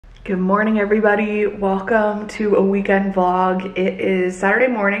Good morning, everybody. Welcome to a weekend vlog. It is Saturday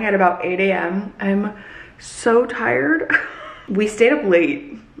morning at about 8 a.m. I'm so tired. We stayed up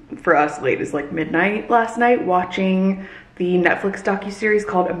late. For us, late is like midnight last night, watching the Netflix docuseries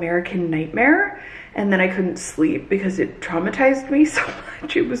called American Nightmare. And then I couldn't sleep because it traumatized me so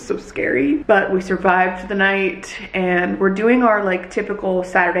much. It was so scary. But we survived the night and we're doing our like typical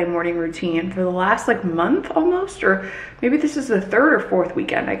Saturday morning routine for the last like month almost, or maybe this is the third or fourth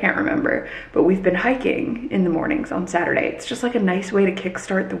weekend, I can't remember. But we've been hiking in the mornings on Saturday. It's just like a nice way to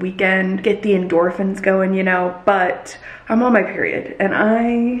kickstart the weekend, get the endorphins going, you know. But I'm on my period and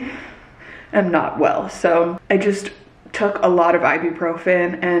I am not well. So I just took a lot of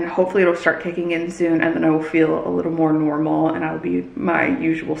ibuprofen and hopefully it'll start kicking in soon and then I will feel a little more normal and I'll be my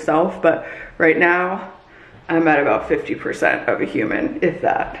usual self. But right now I'm at about 50% of a human, if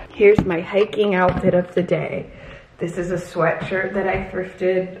that. Here's my hiking outfit of the day. This is a sweatshirt that I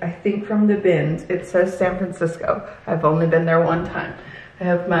thrifted, I think from the bins. It says San Francisco. I've only been there one time. I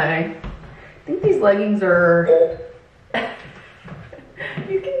have my, I think these leggings are,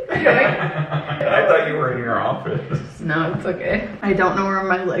 you can I thought you were in your office. No, it's okay. I don't know where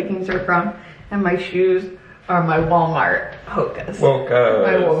my leggings are from, and my shoes are my Walmart Hokas. Wokas.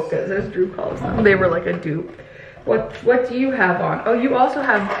 My Wokas, as Drew calls them. They were like a dupe. What do you have on? Oh, you also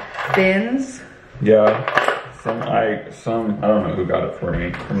have bins. Yeah. I don't know who got it for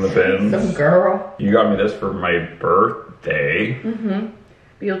me from the bins. Some girl. You got me this for my birthday. Mm-hmm.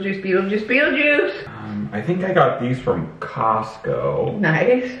 Beetlejuice, Beetlejuice, Beetlejuice. I think I got these from Costco.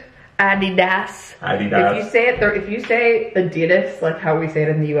 Nice. Adidas. Adidas. If you say Adidas, like how we say it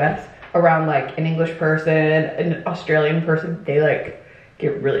in the US, around like an English person, an Australian person, they like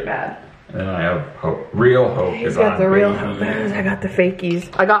get really mad. And then I have Hope. Real Hope. He's got the real Hope. I got the fakies.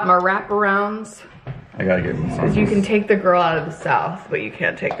 I got my wraparounds. I gotta get these. Because you can take the girl out of the South, but you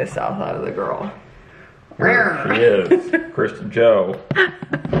can't take the South out of the girl. There she is. Kristen Joe.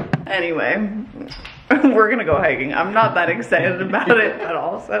 Anyway, we're gonna go hiking. I'm not that excited about it at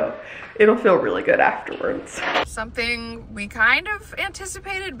all, so it'll feel really good afterwards. Something we kind of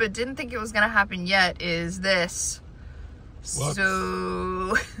anticipated but didn't think it was gonna happen yet is this. Whoops.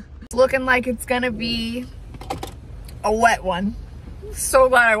 So it's looking like it's gonna be a wet one. So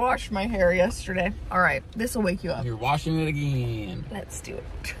glad I washed my hair yesterday. All right, this will wake you up. You're washing it again. Let's do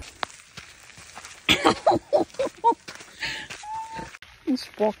it.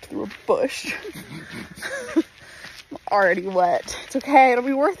 Just walked through a bush. I'm already wet. It's okay, it'll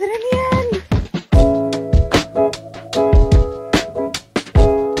be worth it in the end.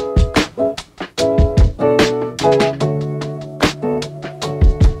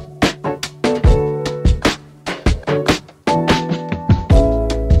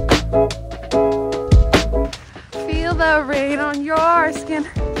 Feel the rain on your skin.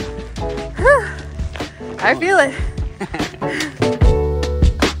 I feel it.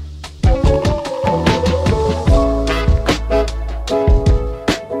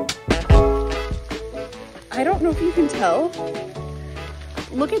 I don't know if you can tell.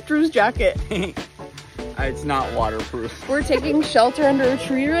 Look at Drew's jacket. It's not waterproof. We're taking shelter under a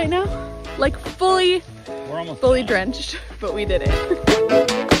tree right now. Like fully drenched, but we did it.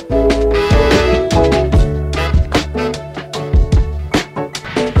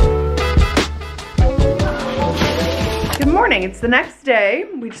 Good morning, it's the next day.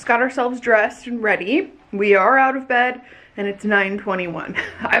 We just got ourselves dressed and ready. We are out of bed and it's 9:21.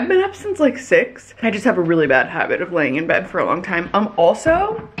 I've been up since like 6. I just have a really bad habit of laying in bed for a long time.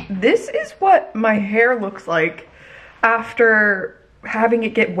 Also, this is what my hair looks like after having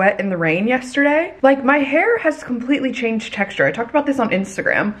it get wet in the rain yesterday. Like my hair has completely changed texture. I talked about this on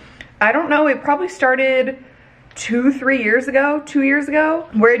Instagram. I don't know, it probably started 2 years ago,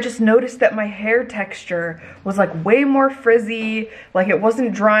 where I just noticed that my hair texture was like way more frizzy, like it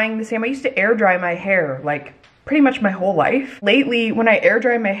wasn't drying the same. I used to air dry my hair like pretty much my whole life. Lately, when I air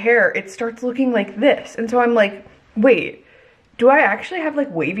dry my hair, it starts looking like this. And so I'm like, wait, do I actually have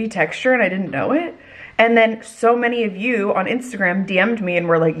like wavy texture and I didn't know it? And then so many of you on Instagram DM'd me and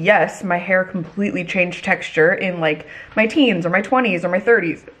were like, yes, my hair completely changed texture in like my teens or my 20s or my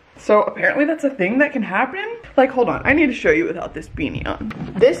 30s. So apparently that's a thing that can happen. Like, hold on, I need to show you without this beanie on.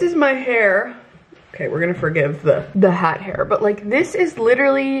 This is my hair. Okay, we're gonna forgive the hat hair, but like this is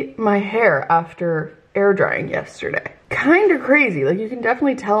literally my hair after air drying yesterday. Kind of crazy, like you can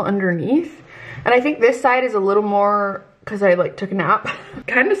definitely tell underneath. And I think this side is a little more, cause I like took a nap.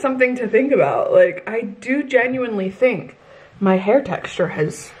 Kind of something to think about. Like I do genuinely think my hair texture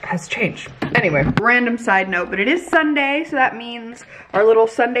has changed. Anyway, random side note, but it is Sunday, so that means our little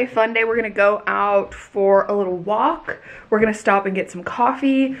Sunday fun day. We're gonna go out for a little walk. We're gonna stop and get some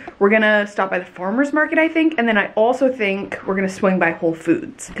coffee. We're gonna stop by the farmer's market, I think, and then I also think we're gonna swing by Whole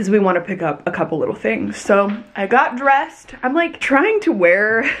Foods because we want to pick up a couple little things. So I got dressed. I'm like trying to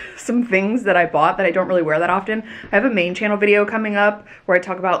wear some things that I bought that I don't really wear that often. I have a main channel video coming up where I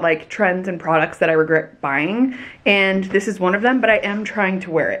talk about like trends and products that I regret buying, and this is one of them, but I am trying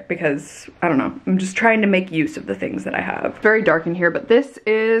to wear it because, I don't know, I'm just trying to make use of the things that I have. Very dark in here, but this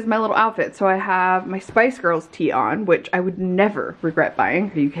is my little outfit. So I have my Spice Girls tee on, which I would never regret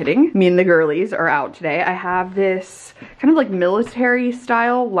buying. Are you kidding? Me and the girlies are out today. I have this kind of like military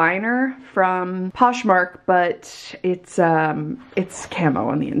style liner from Poshmark, but it's camo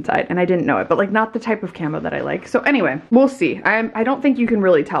on the inside, and I didn't know it, but like not the type of camo that I like. So anyway, we'll see. I don't think you can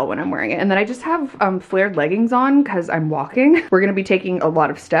really tell when I'm wearing it. And then I just have flared leggings on because I'm walking. We're gonna be taking a lot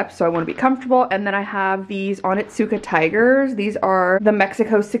of steps, so I want to be comfortable. And then I have these Onitsuka Tigers. These are the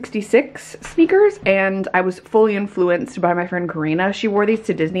Mexico 66 sneakers, and I was fully influenced by my friend Karina. She wore these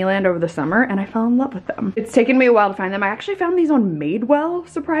to Disneyland over the summer, and I fell in love with them. It's taken me a while to find them. I actually found these on Madewell,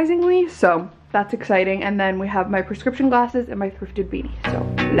 surprisingly, so that's exciting. And then we have my prescription glasses and my thrifted beanie, so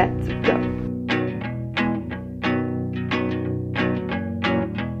let's go.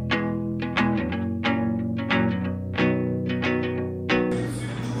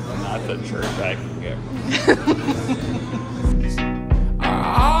 That's a shirt I can get.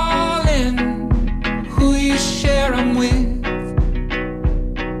 All in who you share them with,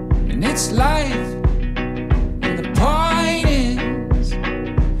 and it's life, and the point is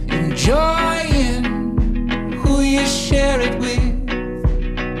enjoying who you share it with.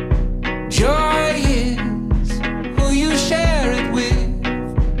 Joy is who you share it with.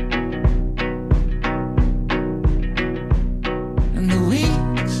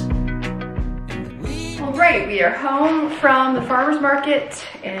 Alright, we are home from the farmer's market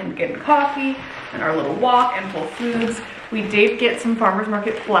and getting coffee and our little walk and Whole Foods. We did get some farmer's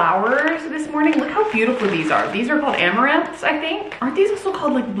market flowers this morning. Look how beautiful these are. These are called amaranths, I think. Aren't these also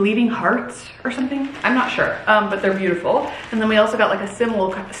called like bleeding hearts or something? I'm not sure, but they're beautiful. And then we also got like a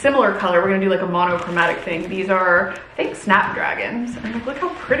similar color. We're gonna do like a monochromatic thing. These are, I think, snapdragons. And like, look how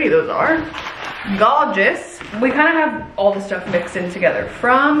pretty those are. Gorgeous. We kind of have all the stuff mixed in together.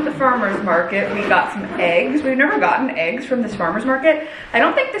 From the farmer's market, we got some eggs. We've never gotten eggs from this farmer's market. I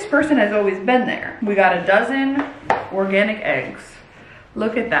don't think this person has always been there. We got a dozen organic eggs.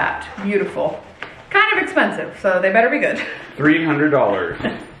 Look at that, beautiful. Kind of expensive, so they better be good.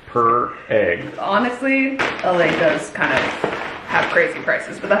 $300 per egg. Honestly, LA does kind of have crazy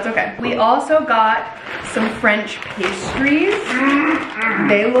prices, but that's okay. We also got some French pastries.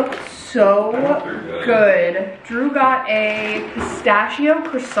 They look so good. Drew got a pistachio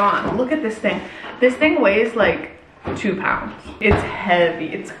croissant. Look at this thing. This thing weighs like 2 pounds. It's heavy.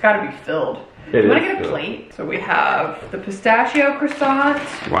 It's gotta be filled. You wanna get a plate? So we have the pistachio croissant.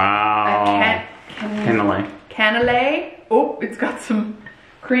 Wow. Cannelé. Oh, it's got some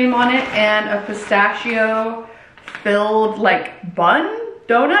cream on it, and a pistachio filled like bun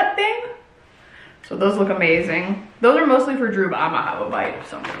donut thing. So those look amazing. Those are mostly for Drew, but I'm gonna have a bite of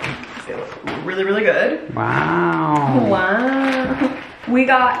some of them. They look really, really good. Wow. Wow. We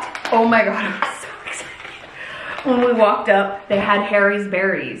got, oh my God, I was so excited. When we walked up, they had Harry's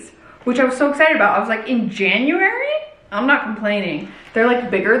berries, which I was so excited about. I was like, in January? I'm not complaining. They're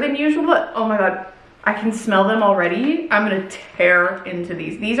like bigger than usual, but oh my God, I can smell them already. I'm gonna tear into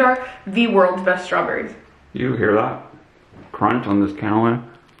these. These are the world's best strawberries. You hear that? Crunch on this cannelé?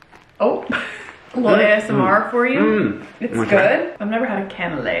 Oh, a little ASMR for you. It's Okay. good. I've never had a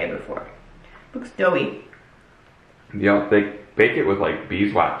cannelé before. Looks doughy. Yeah, they bake it with like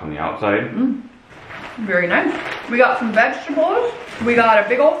beeswax on the outside. Very nice. We got some vegetables. We got a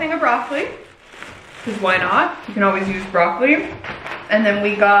big old thing of broccoli, because why not? You can always use broccoli. And then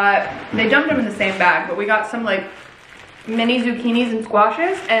we got, they dumped them in the same bag, but we got some like mini zucchinis and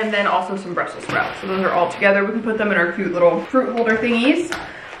squashes, and then also some Brussels sprouts. So those are all together. We can put them in our cute little fruit holder thingies.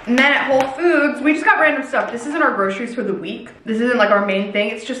 And then at Whole Foods, we just got random stuff. This isn't our groceries for the week. This isn't like our main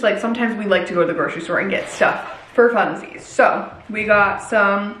thing. It's just like sometimes we like to go to the grocery store and get stuff for funsies. So we got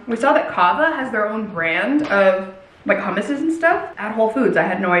some, we saw that Kava has their own brand of like hummuses and stuff at Whole Foods. I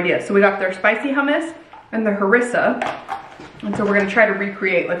had no idea. So we got their spicy hummus and the harissa. And so we're gonna try to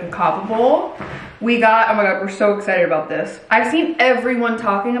recreate like a Kava bowl. We got, oh my God, we're so excited about this. I've seen everyone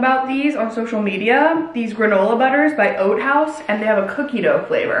talking about these on social media, these granola butters by Oat House, and they have a cookie dough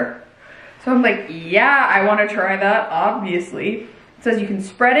flavor. So I'm like, yeah, I wanna try that, obviously. It says you can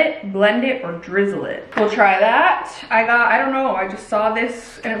spread it, blend it, or drizzle it. We'll try that. I don't know, I just saw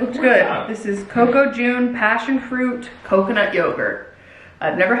this and it looked good. This is Cocoa June Passion Fruit Coconut Yogurt.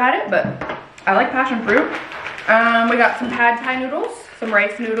 I've never had it, but I like passion fruit. We got some pad thai noodles, some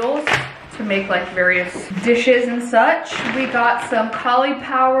rice noodles to make like various dishes and such. We got some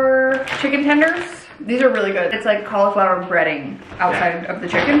cauliflower chicken tenders. These are really good. It's like cauliflower breading outside of the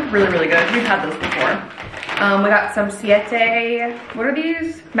chicken. Really, really good. We've had those before. We got some siete, what are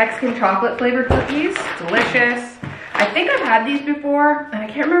these? Mexican chocolate flavored cookies. Delicious. I think I've had these before, and I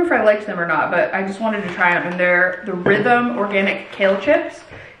can't remember if I liked them or not, but I just wanted to try them. And they're the Rhythm Organic Kale Chips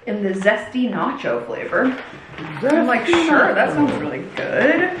in the Zesty Nacho flavor. I'm like, sure, that sounds really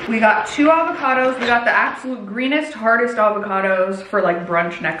good. We got 2 avocados. We got the absolute greenest, hardest avocados for like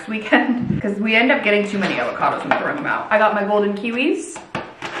brunch next weekend because we end up getting too many avocados and throwing them out. I got my golden kiwis.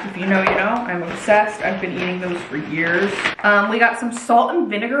 If you know, you know. I'm obsessed. I've been eating those for years. We got some salt and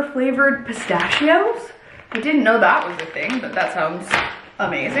vinegar flavored pistachios. I didn't know that was a thing, but that sounds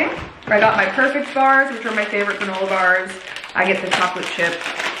amazing. I got my Perfect bars, which are my favorite granola bars. I get the chocolate chip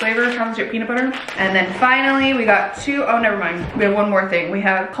flavor, chocolate chip peanut butter. And then finally, we got 2, oh, never mind. We have one more thing. We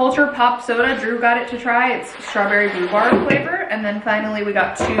have Culture Pop Soda. Drew got it to try. It's strawberry rhubarb flavor. And then finally, we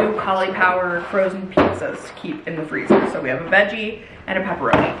got 2 cauliflower frozen pizzas to keep in the freezer. So we have a veggie and a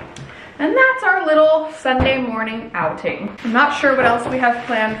pepperoni. And that's our little Sunday morning outing. I'm not sure what else we have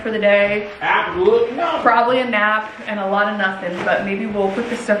planned for the day. Absolutely not. Probably a nap and a lot of nothing, but maybe we'll put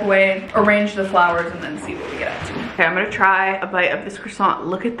this stuff away, arrange the flowers, and then see what we get up to. Okay, I'm gonna try a bite of this croissant.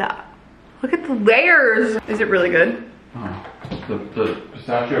 Look at that. Look at the layers. Is it really good? Oh, the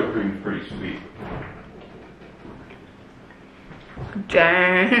pistachio cream is pretty sweet.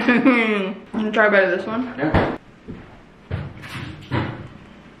 Dang. I'm gonna try a bite of this one. Yeah.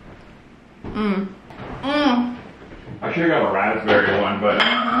 I should have got a raspberry one, but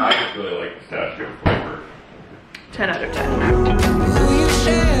I just really like pistachio flavor. 10 out of 10. Who you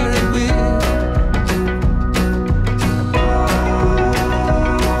share it with?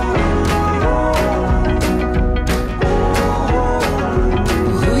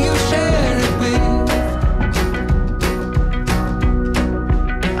 Who you share it with?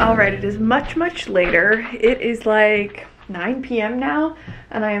 All right, it is much, much later. It is like 9 p.m. now,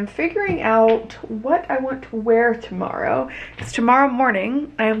 and I am figuring out what I want to wear tomorrow. It's tomorrow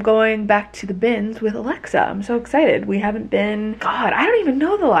morning. I am going back to the bins with Alexa. I'm so excited. We haven't been, God, I don't even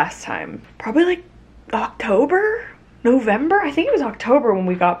know the last time. Probably like October? November? I think it was October when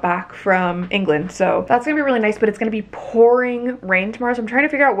we got back from England. So that's gonna be really nice, but it's gonna be pouring rain tomorrow. So I'm trying to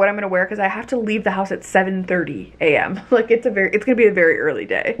figure out what I'm gonna wear because I have to leave the house at 7:30 a.m. Like it's gonna be a very early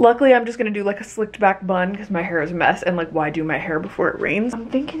day. Luckily, I'm just gonna do like a slicked back bun because my hair is a mess, and like why do my hair before it rains? I'm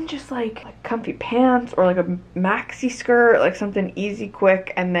thinking just like comfy pants or like a maxi skirt, like something easy,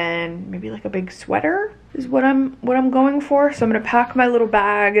 quick, and then maybe like a big sweater is what I'm going for. So I'm gonna pack my little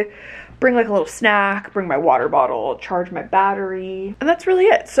bag, bring like a little snack, bring my water bottle, charge my battery, and that's really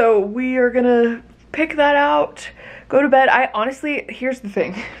it. So we are gonna pick that out, go to bed. I honestly, here's the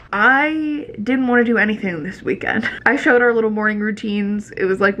thing. I didn't want to do anything this weekend. I showed our little morning routines. It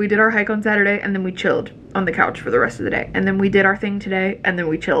was like we did our hike on Saturday and then we chilled on the couch for the rest of the day. And then we did our thing today and then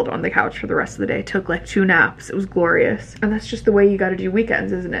we chilled on the couch for the rest of the day. Took like 2 naps. It was glorious. And that's just the way you gotta do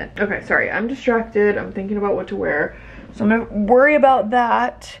weekends, isn't it? Okay, sorry, I'm distracted. I'm thinking about what to wear. So I'm gonna worry about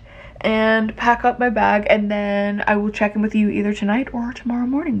that and pack up my bag, and then I will check in with you either tonight or tomorrow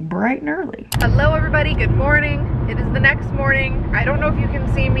morning, bright and early. Hello everybody, good morning. It is the next morning. I don't know if you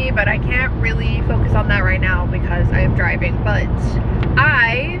can see me, but I can't really focus on that right now because I am driving, but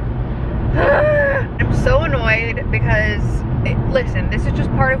I am so annoyed because, listen, this is just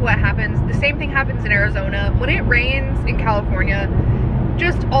part of what happens. The same thing happens in Arizona. When it rains in California,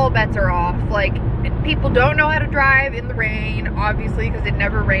 just all bets are off. Like, people don't know how to drive in the rain, obviously, because it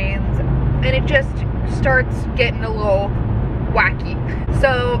never rains, and it just starts getting a little wacky.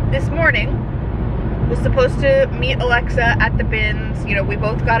 So this morning was supposed to meet Alexa at the bins. You know, we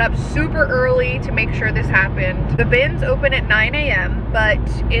both got up super early to make sure this happened. The bins open at 9 a.m., but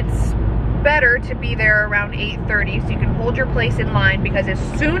it's better to be there around 8:30 so you can hold your place in line, because as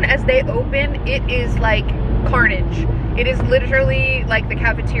soon as they open, it is like carnage. It is literally like the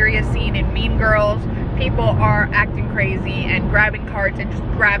cafeteria scene in Mean Girls. People are acting crazy and grabbing carts and just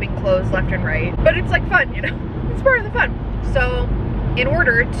grabbing clothes left and right. But it's like fun, you know? It's part of the fun. So in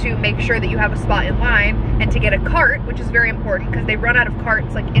order to make sure that you have a spot in line and to get a cart, which is very important because they run out of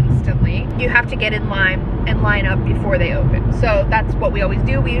carts like instantly, you have to get in line and line up before they open. So that's what we always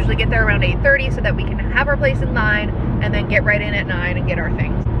do. We usually get there around 8:30 so that we can have our place in line and then get right in at 9 and get our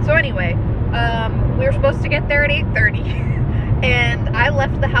things. So anyway, we were supposed to get there at 8:30 and I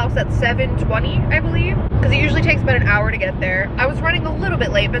left the house at 7:20, I believe, because it usually takes about an hour to get there. I was running a little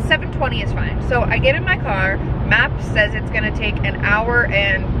bit late, but 7:20 is fine. So I get in my car, Maps says it's gonna take an hour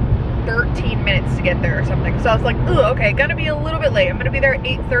and 13 minutes to get there or something. So I was like, ooh, okay, gonna be a little bit late. I'm gonna be there at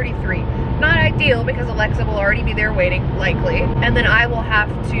 8:33. Not ideal because Alexa will already be there waiting, likely. And then I will have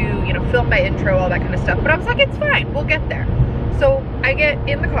to, you know, film my intro, all that kind of stuff. But I was like, it's fine, we'll get there. So I get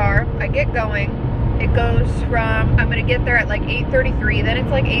in the car, I get going. It goes from, I'm gonna get there at like 8:33, then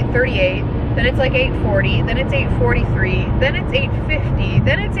it's like 8:38, then it's like 8:40, then it's 8:43, then it's 8:50,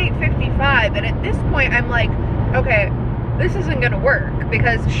 then it's 8:55. And at this point, I'm like, okay, this isn't gonna work,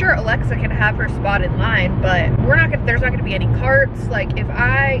 because sure, Alexa can have her spot in line, but there's not gonna be any carts. Like if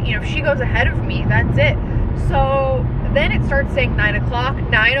if she goes ahead of me, that's it. So then it starts saying 9 o'clock,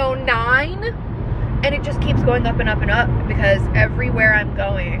 9:09, and it just keeps going up and up and up, because everywhere I'm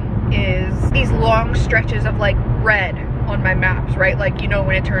going is these long stretches of like red on my maps, right? Like, you know,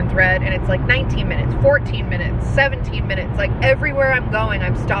 when it turns red and it's like 19 minutes, 14 minutes, 17 minutes, like everywhere I'm going,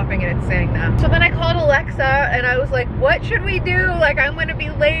 I'm stopping and it's saying that. So then I called Alexa and I was like, what should we do? Like, I'm gonna be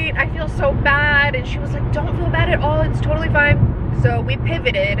late, I feel so bad. And she was like, don't feel bad at all, it's totally fine. So we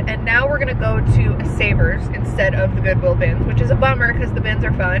pivoted, and now we're gonna go to a Savers instead of the Goodwill bins, which is a bummer because the bins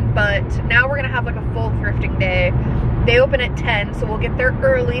are fun, but now we're gonna have like a full thrifting day. They open at 10, so we'll get there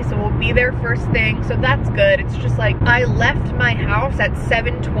early, so we'll be there first thing, so that's good. It's just like, I left my house at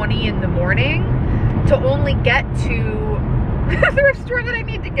 7:20 in the morning to only get to the thrift store that I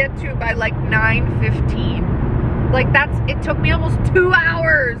need to get to by like 9:15. Like it took me almost 2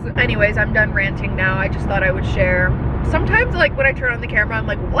 hours. Anyways, I'm done ranting now. I just thought I would share. Sometimes like when I turn on the camera, I'm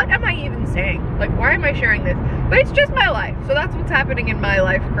like, what am I even saying? Like, why am I sharing this? But it's just my life. So that's what's happening in my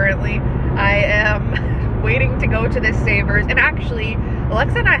life currently. I am waiting to go to this Savers. And actually,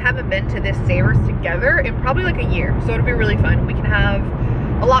 Alexa and I haven't been to this Savers together in probably like a year. So it'll be really fun. We can have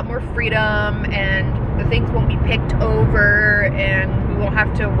a lot more freedom, and the things won't be picked over, and we won't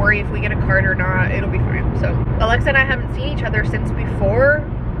have to worry if we get a card or not. It'll be fine. So Alexa and I haven't seen each other since before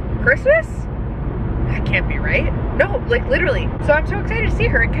Christmas? That can't be right. No, like literally. So I'm so excited to see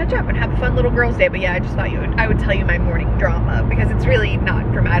her and catch up and have a fun little girls' day. But yeah, I just thought I would tell you my morning drama, because it's really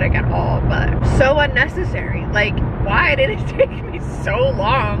not dramatic at all, but so unnecessary. Like, why did it take me so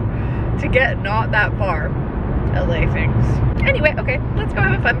long to get not that far? LA things. Anyway, okay, let's go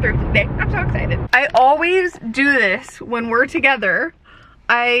have a fun thrifting day. I'm so excited. I always do this when we're together.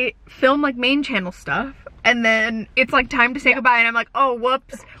 I film like main channel stuff, and then it's like time to say goodbye, and I'm like, oh,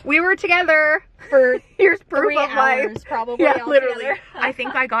 whoops, we were together for here's proof 3 of life. hours probably. Yeah, literally. I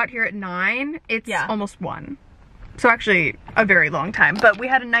think I got here at 9. It's almost 1. So actually a very long time, but we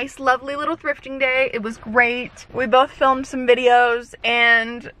had a nice, lovely little thrifting day. It was great. We both filmed some videos,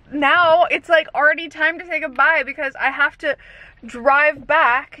 and now it's like already time to say goodbye, because I have to drive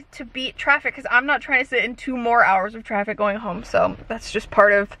back to beat traffic, because I'm not trying to sit in 2 more hours of traffic going home. So that's just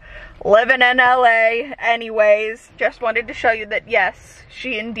part of living in LA. Anyways, just wanted to show you that yes,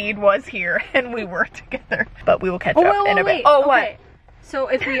 she indeed was here and we were together, but we will catch up in a bit. Oh, what? So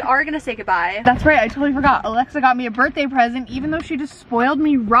if we are gonna say goodbye, that's right, I totally forgot. Alexa got me a birthday present, even though she just spoiled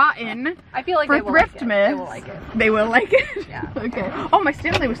me rotten. I feel like for they will like it. Thriftmas. They will like it. They will like it? Yeah. Okay. Oh, my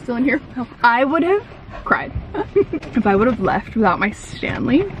Stanley was still in here. I would have cried if I would have left without my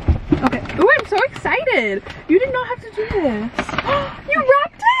Stanley. Okay. Ooh, I'm so excited. You did not have to do this. You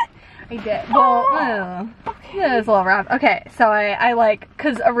wrapped it? I did. Well, okay. Yeah, it's a little rough. Okay, so I like,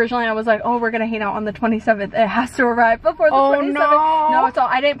 because originally I was like, oh, we're gonna hang out on the 27th. It has to arrive before the 27th. No. No, it's all,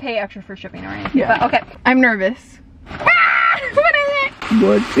 I didn't pay extra for shipping or anything. Yeah. But okay. I'm nervous. Ah, what is it?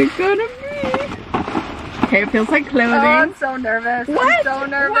 What's it gonna be? Okay, it feels like clothing. Oh, I'm so nervous. What? I'm so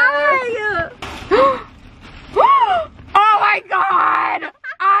nervous. Why? Oh my god!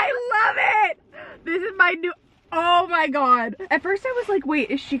 I love it! This is my new, oh my god. At first I was like, wait,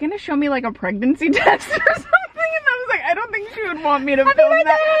 is she gonna show me like a pregnancy test or something? And I was like, I don't think she would want me to film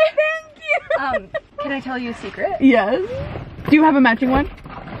that. Thank you! Can I tell you a secret? Yes. Do you have a matching one?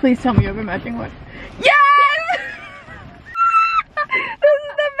 Please tell me you have a matching one. Yes! This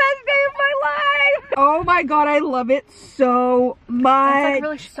is the best day of my life! Oh my god, I love it so much. It's like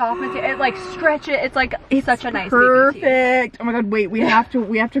really soft material. It like stretch it. It's like such a nice perfect. Oh my god, wait, we have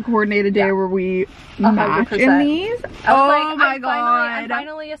to coordinate a day where we match 100%. in these. Oh my god. I'm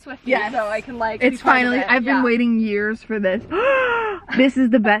finally a Swiftie, yes. so I can like it's finally I've been waiting years for this. This is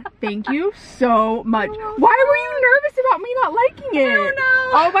the best. Thank you so much. Why were you nervous about me not liking it? I don't know.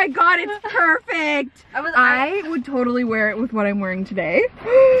 Oh my god, it's perfect. I would totally wear it with what I'm wearing today.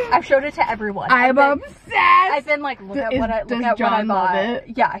 I've showed it to everyone. I'm obsessed. I've been like, look at what I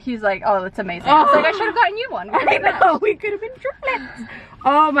bought. Yeah, he's like, oh, that's amazing. I was like, I should have gotten you one. I know, we could have been triplets.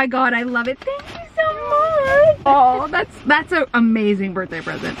 Oh my god, I love it. Thank you so much. Oh, that's an amazing birthday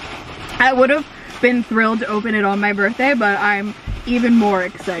present. I would have been thrilled to open it on my birthday, but I'm even more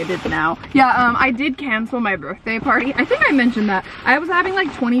excited now. Yeah, I did cancel my birthday party. I think I mentioned that. I was having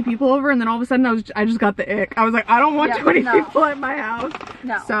like 20 people over, and then all of a sudden I just got the ick. I was like, I don't want 20 people at my house.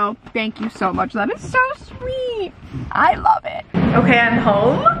 No. So thank you so much. That is so sweet. I love it. Okay, I'm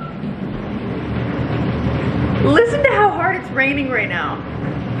home. Listen to how hard it's raining right now.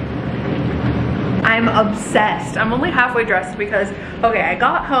 I'm obsessed. I'm only halfway dressed because, okay, I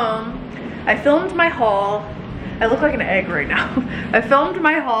got home, I filmed my haul. I look like an egg right now. I filmed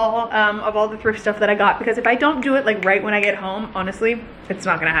my haul of all the thrift stuff that I got, because if I don't do it like right when I get home, honestly, it's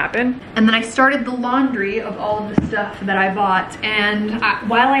not gonna happen. And then I started the laundry of all of the stuff that I bought, and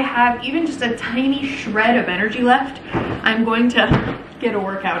while I have even just a tiny shred of energy left, I'm going to get a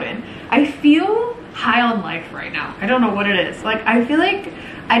workout in. I feel high on life right now. I don't know what it is. Like, I feel like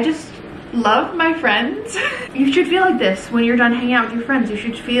I just love my friends. You should feel like this when you're done hanging out with your friends. You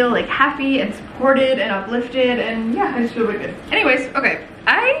should feel like happy and supported and uplifted, and yeah, I just feel really good. Anyways, okay,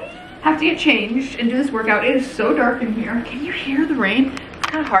 I have to get changed and do this workout. It is so dark in here. Can you hear the rain? It's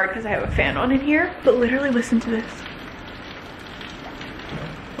kind of hard because I have a fan on in here, but literally listen to this.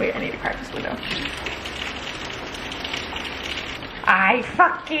 Wait, I need to crack this window. I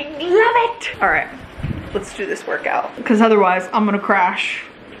fucking love it. All right, let's do this workout, because otherwise I'm gonna crash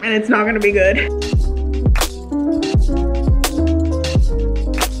and it's not gonna be good.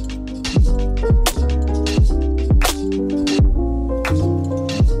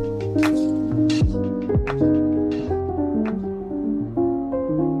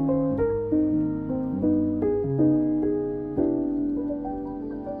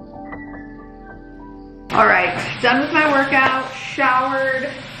 All right, done with my workout, showered,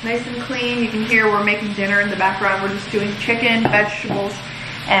 nice and clean. You can hear we're making dinner in the background. We're just doing chicken, vegetables,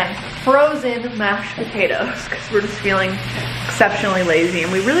 and frozen mashed potatoes, because we're just feeling exceptionally lazy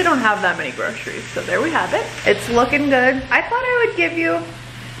and we really don't have that many groceries. So there we have it. It's looking good. I thought I would give you,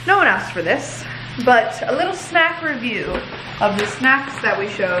 no one asked for this, but a little snack review of the snacks that we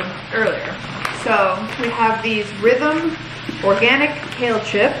showed earlier. So we have these Rhythm organic kale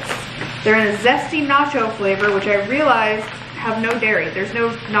chips. They're in a zesty nacho flavor, which I realized have no dairy. There's no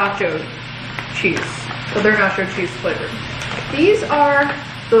nacho cheese, but they're nacho cheese flavored. These are,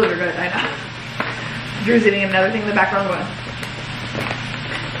 those are good, I know. Drew's eating another thing in the background going.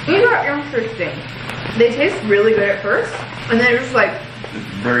 These are interesting. They taste really good at first, and then it's just like,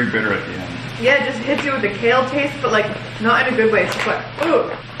 it's very bitter at the end. Yeah, it just hits you with the kale taste, but like, not in a good way. It's just like,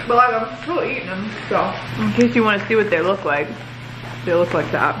 ooh. But like, I'm still eating them, so. In case you want to see what they look like, they look like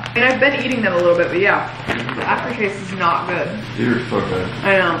that. And I've been eating them a little bit, but yeah, the aftertaste is not good. These are so good.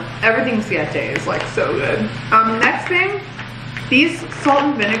 I know. Everything Siete is like so good. Next thing, these salt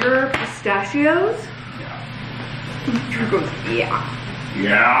and vinegar pistachios. Yeah. Drew goes, yeah.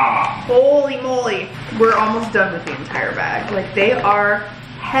 Yeah. Holy moly. We're almost done with the entire bag. Like, they are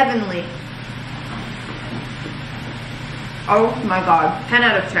heavenly. Oh my god. 10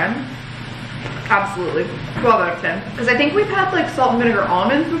 out of 10. Absolutely. 12 out of 10. Because I think we've had like salt and vinegar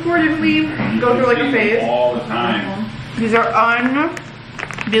almonds before, didn't we? Go through like a phase. All the time. These are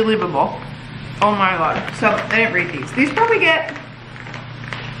unbelievable. Oh my god. So, I didn't read these. These probably get,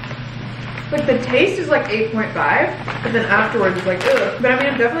 like, the taste is like 8.5, but then afterwards it's like, ugh. But I mean,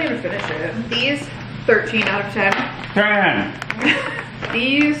 I'm definitely gonna finish it. These, 13 out of 10. 10.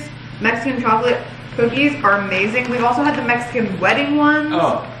 These Mexican chocolate cookies are amazing. We've also had the Mexican wedding ones.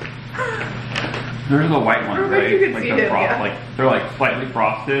 Oh. There's the white ones, right? You can like see the them, yeah. like they're like slightly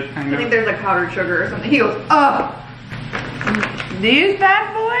frosted, kind of. I think there's like powdered sugar or something. He goes, oh. These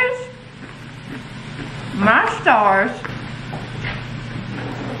bad boys, my stars.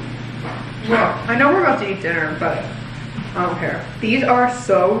 Well, I know we're about to eat dinner, but I don't care. These are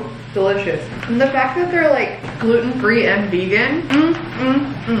so delicious. And the fact that they're like gluten-free and vegan.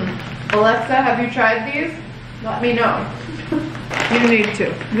 Alexa, have you tried these? Let me know. You need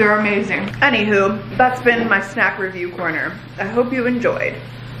to. They're amazing. Anywho, that's been my snack review corner. I hope you enjoyed.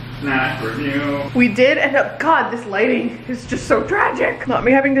 Snack review. We did end up, God, this lighting is just so tragic. Not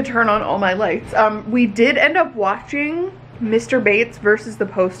me having to turn on all my lights. We did end up watching Mr. Bates versus the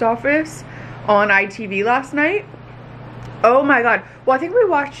Post Office on ITV last night. Oh my god. Well, I think we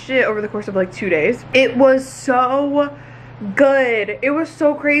watched it over the course of like 2 days. It was so Good. It was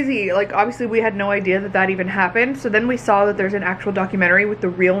so crazy. Like, obviously we had no idea that that even happened. So then we saw that there's an actual documentary with the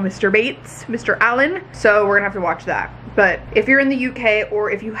real Mr. Bates, Mr. Allen. So we're gonna have to watch that. But if you're in the UK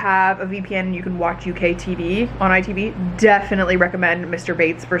or if you have a VPN and you can watch UK TV on ITV, definitely recommend Mr.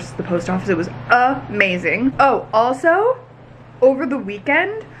 Bates versus the Post Office. It was amazing. Oh, also, over the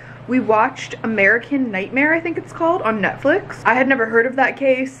weekend, we watched American Nightmare, I think it's called, on Netflix. I had never heard of that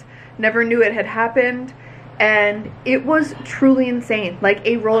case, never knew it had happened, and it was truly insane. Like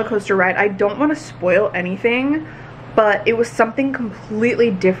a roller coaster ride. I don't want to spoil anything, but it was something completely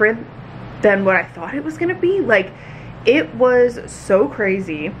different than what I thought it was gonna be. Like, it was so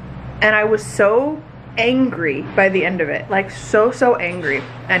crazy, and I was so angry by the end of it. Like, so angry.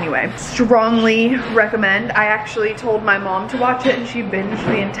 Anyway, strongly recommend. I actually told my mom to watch it, and she binged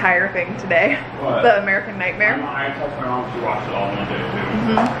the entire thing today. What? The American Nightmare. I told my mom to watch it all one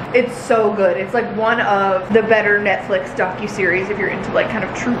day too. It's so good. It's like one of the better Netflix docuseries if you're into like kind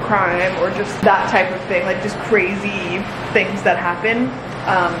of true crime or just that type of thing, like just crazy things that happen.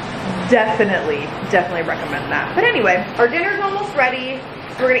 Definitely recommend that. But anyway, our dinner's almost ready.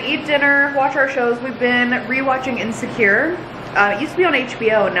 We're gonna eat dinner, watch our shows. We've been rewatching Insecure. It used to be on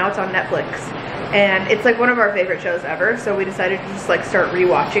HBO and now it's on Netflix. And it's like one of our favorite shows ever. So we decided to just like start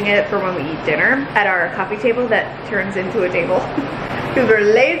rewatching it for when we eat dinner at our coffee table that turns into a table. Because we're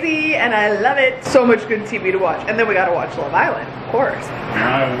lazy and I love it. So much good TV to watch. And then we gotta watch Love Island, of course.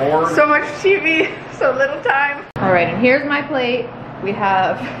 My lord. So much TV, so little time. All right, and here's my plate. We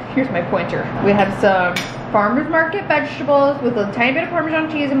have, here's my pointer. We have some farmer's market vegetables with a tiny bit of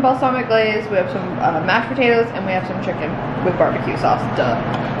Parmesan cheese and balsamic glaze. We have some mashed potatoes, and we have some chicken with barbecue sauce. Duh.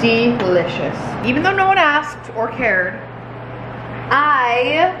 Delicious. Even though no one asked or cared,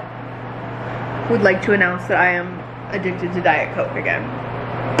 I would like to announce that I am addicted to Diet Coke again.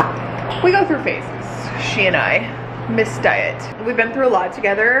 We go through phases, she and I. Miss diet. We've been through a lot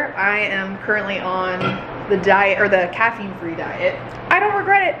together. I am currently on the diet, or the caffeine-free diet. I don't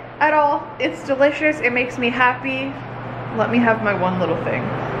regret it at all. It's delicious. It makes me happy. Let me have my one little thing.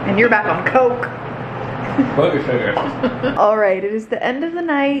 And you're back on Coke. All right, it is the end of the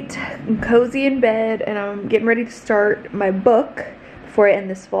night. I'm cozy in bed, and I'm getting ready to start my book. Before I end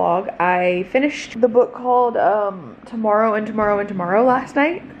this vlog, I finished the book called Tomorrow and Tomorrow and Tomorrow last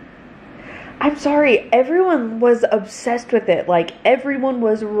night. I'm sorry, everyone was obsessed with it. Like, everyone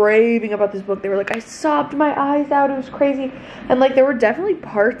was raving about this book. They were like, I sobbed my eyes out. It was crazy. And like, there were definitely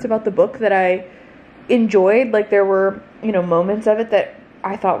parts about the book that I enjoyed. Like, there were, you know, moments of it that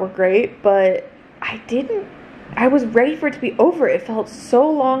I thought were great, but I was ready for it to be over. It felt so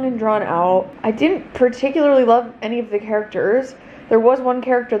long and drawn out. I didn't particularly love any of the characters. There was one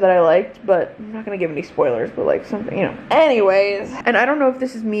character that I liked, but I'm not gonna give any spoilers, but like something, you know. Anyways, and I don't know if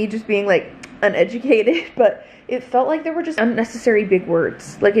this is me just being like uneducated, but it felt like there were just unnecessary big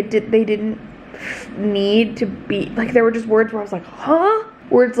words. Like they didn't need to be, like there were just words where I was like, huh?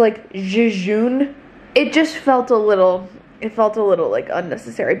 Words like jejune. It just felt a little like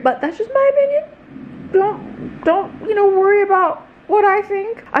unnecessary, but that's just my opinion. Don't, you know, worry about what I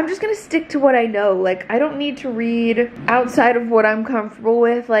think. I'm just gonna stick to what I know. Like, I don't need to read outside of what I'm comfortable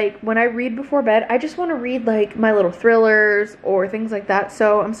with. Like, when I read before bed, I just want to read like my little thrillers or things like that.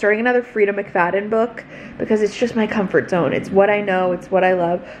 So I'm starting another Frida McFadden book because it's just my comfort zone. It's what I know, it's what I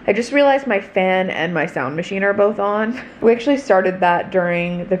love. I just realized my fan and my sound machine are both on. We actually started that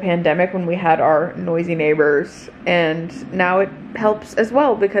during the pandemic when we had our noisy neighbors, and now it helps as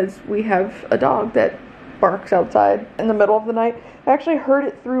well because we have a dog that barks outside in the middle of the night. I actually heard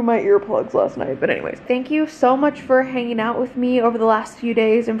it through my earplugs last night. But anyways, thank you so much for hanging out with me over the last few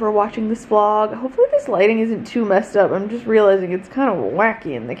days and for watching this vlog. Hopefully this lighting isn't too messed up. I'm just realizing it's kind of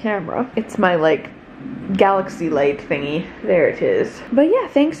wacky in the camera. It's my like galaxy light thingy. There it is. But yeah,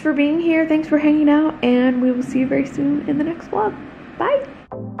 thanks for being here. Thanks for hanging out, and we will see you very soon in the next vlog. Bye.